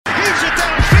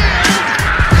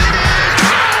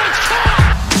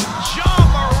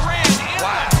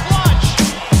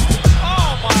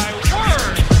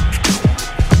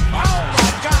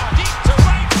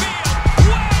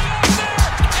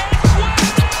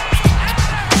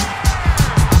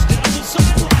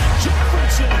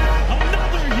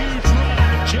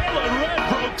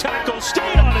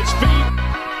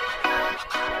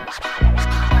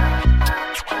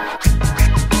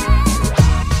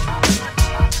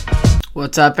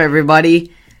What's up,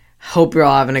 everybody? Hope you're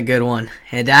all having a good one.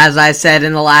 And as I said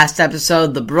in the last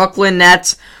episode, the Brooklyn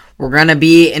Nets were going to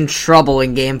be in trouble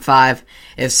in Game 5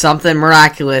 if something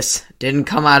miraculous didn't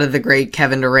come out of the great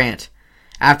Kevin Durant.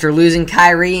 After losing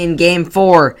Kyrie in Game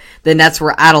 4, the Nets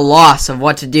were at a loss of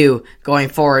what to do going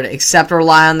forward except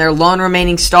rely on their lone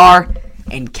remaining star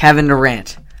and Kevin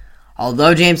Durant.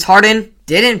 Although James Harden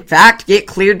did in fact get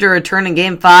cleared to return in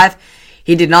Game 5,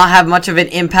 he did not have much of an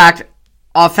impact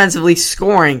offensively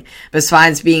scoring,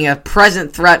 besides being a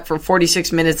present threat for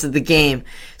 46 minutes of the game,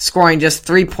 scoring just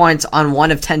 3 points on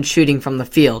 1 of 10 shooting from the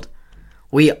field.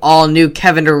 We all knew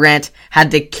Kevin Durant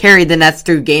had to carry the Nets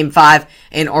through Game 5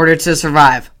 in order to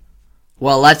survive.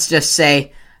 Well, let's just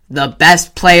say the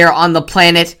best player on the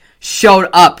planet showed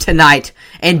up tonight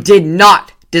and did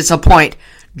not disappoint,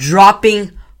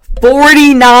 dropping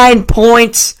 49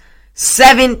 points,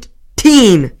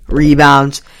 17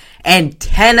 rebounds, and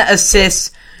 10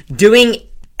 assists, doing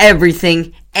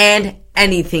everything and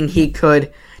anything he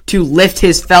could to lift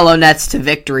his fellow Nets to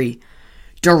victory.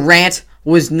 Durant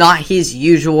was not his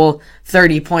usual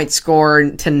 30-point scorer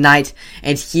tonight,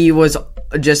 and he was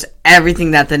just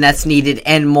everything that the Nets needed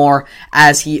and more,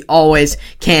 as he always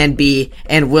can be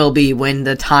and will be when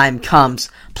the time comes.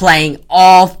 Playing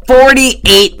all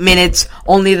 48 minutes,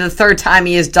 only the third time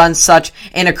he has done such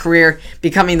in a career,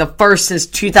 becoming the first since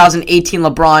 2018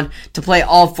 LeBron to play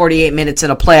all 48 minutes in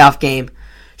a playoff game.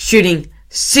 Shooting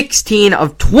 16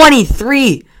 of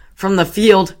 23 from the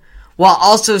field, while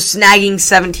also snagging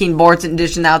 17 boards and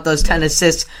dishing out those 10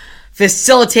 assists,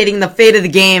 facilitating the fate of the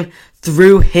game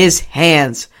through his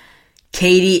hands.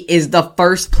 KD is the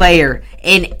first player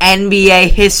in NBA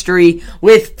history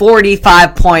with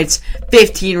 45 points,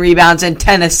 15 rebounds, and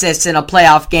 10 assists in a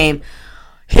playoff game.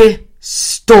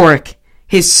 Historic.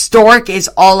 Historic is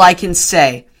all I can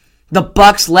say. The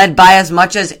Bucks led by as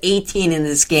much as 18 in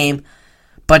this game,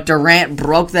 but Durant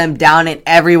broke them down in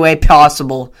every way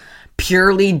possible,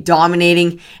 purely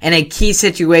dominating in a key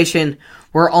situation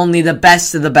where only the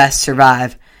best of the best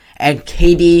survive. And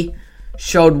KD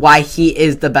showed why he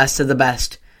is the best of the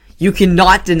best. You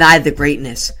cannot deny the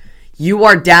greatness. You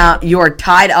are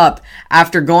tied up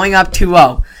after going up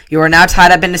 2-0. You are now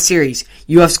tied up in a series.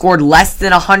 You have scored less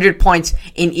than 100 points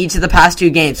in each of the past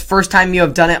 2 games. First time you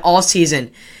have done it all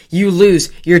season. You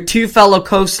lose your 2 fellow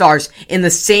co-stars in the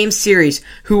same series,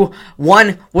 who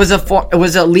one was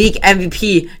a league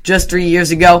MVP just 3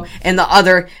 years ago, and the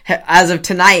other, as of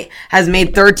tonight, has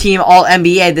made third team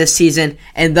All-NBA this season,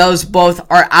 and those both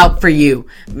are out for you.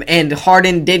 And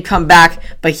Harden did come back,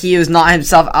 but he was not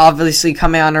himself, obviously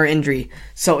coming under injury.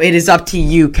 So it is up to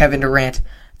you, Kevin Durant,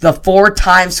 the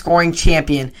 4-time scoring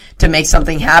champion, to make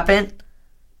something happen,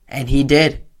 and he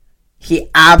did. He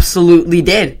absolutely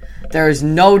did. There is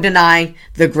no denying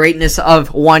the greatness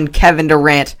of one Kevin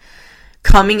Durant,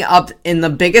 coming up in the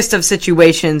biggest of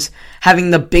situations, having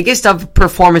the biggest of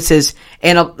performances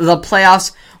in the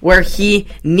playoffs where he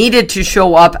needed to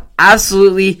show up.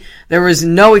 Absolutely, there was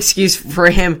no excuse for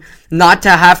him not to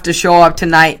have to show up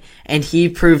tonight, and he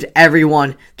proved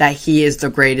everyone that he is the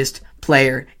greatest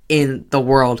player in the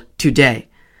world today.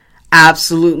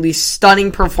 Absolutely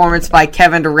stunning performance by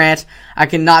Kevin Durant. I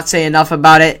cannot say enough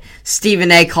about it.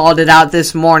 Stephen A. called it out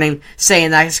this morning,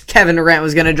 saying that Kevin Durant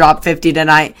was going to drop 50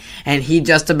 tonight, and he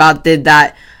just about did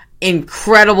that.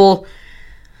 Incredible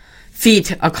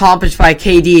feat accomplished by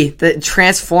KD,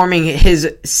 transforming his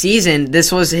season.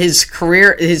 This was his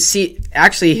career,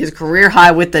 his career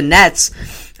high with the Nets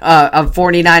of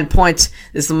 49 points.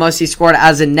 This is the most he scored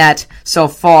as a Net so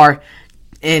far.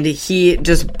 And he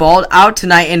just balled out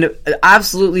tonight and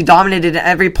absolutely dominated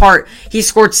every part. He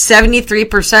scored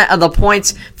 73% of the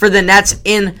points for the Nets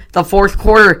in the fourth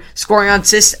quarter, scoring on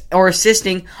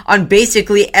assisting on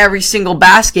basically every single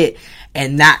basket.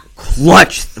 And that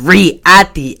clutch 3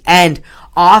 at the end,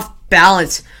 off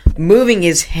balance, moving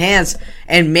his hands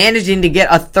and managing to get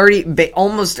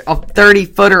almost a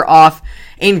 30-footer off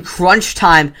in crunch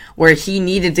time where he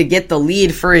needed to get the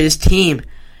lead for his team.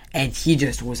 And he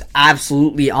just was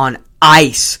absolutely on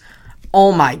ice.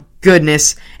 Oh my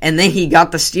goodness. And then he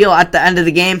got the steal at the end of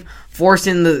the game,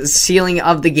 forcing the sealing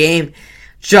of the game.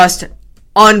 Just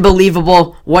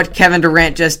unbelievable what Kevin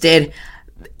Durant just did.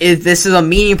 This is a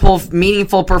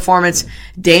meaningful performance.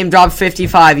 Dame dropped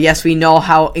 55. Yes, we know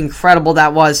how incredible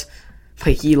that was,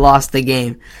 but he lost the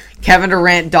game. Kevin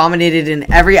Durant dominated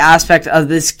in every aspect of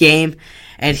this game,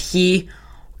 and he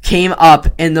came up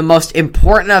in the most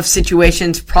important of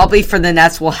situations probably for the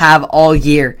Nets will have all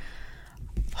year.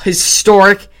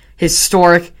 Historic.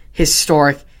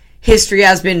 History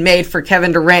has been made for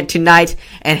Kevin Durant tonight,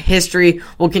 and history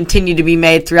will continue to be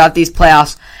made throughout these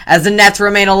playoffs. As the Nets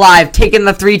remain alive, taking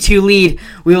the 3-2 lead,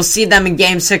 we will see them in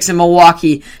Game 6 in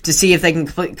Milwaukee to see if they can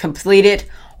complete it,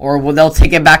 or they'll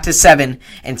take it back to 7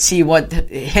 and see what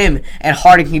him and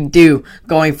Harden can do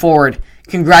going forward.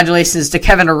 Congratulations to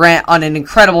Kevin Durant on an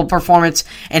incredible performance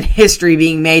and history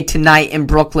being made tonight in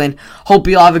Brooklyn. Hope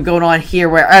you all have a good one here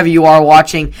wherever you are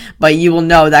watching, but you will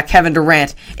know that Kevin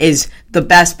Durant is the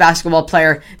best basketball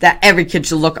player that every kid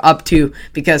should look up to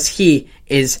because he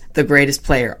is the greatest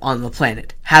player on the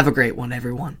planet. Have a great one,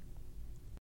 everyone.